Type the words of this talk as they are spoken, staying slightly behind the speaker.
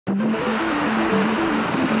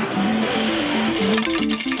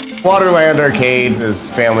Waterland Arcade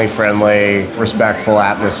is family-friendly, respectful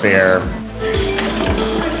atmosphere.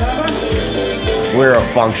 We're a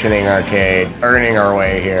functioning arcade, earning our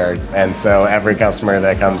way here, and so every customer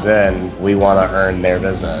that comes in, we want to earn their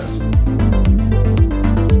business.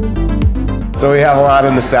 So we have a lot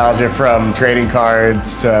of nostalgia from trading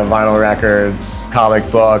cards to vinyl records, comic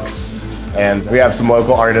books, and we have some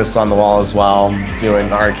local artists on the wall as well,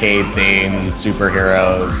 doing arcade-themed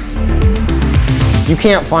superheroes. You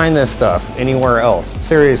can't find this stuff anywhere else,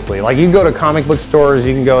 seriously. Like, you go to comic book stores,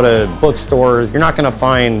 you can go to bookstores, you're not gonna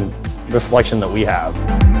find the selection that we have.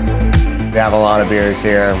 We have a lot of beers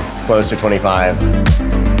here, close to 25.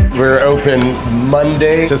 We're open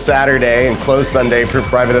Monday to Saturday and closed Sunday for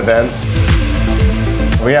private events.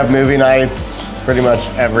 We have movie nights pretty much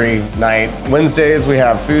every night. Wednesdays we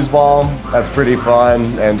have foosball, that's pretty fun.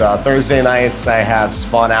 And Thursday nights I have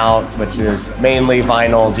Spawn Out, which is mainly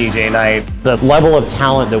vinyl DJ night. The level of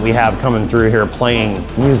talent that we have coming through here playing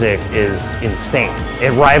music is insane.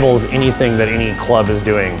 It rivals anything that any club is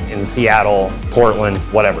doing in Seattle, Portland,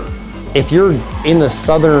 whatever. If you're in the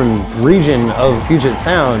southern region of Puget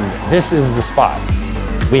Sound, this is the spot.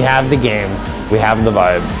 We have the games, we have the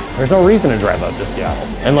vibe. There's no reason to drive up to Seattle,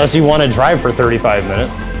 unless you want to drive for 35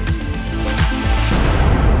 minutes.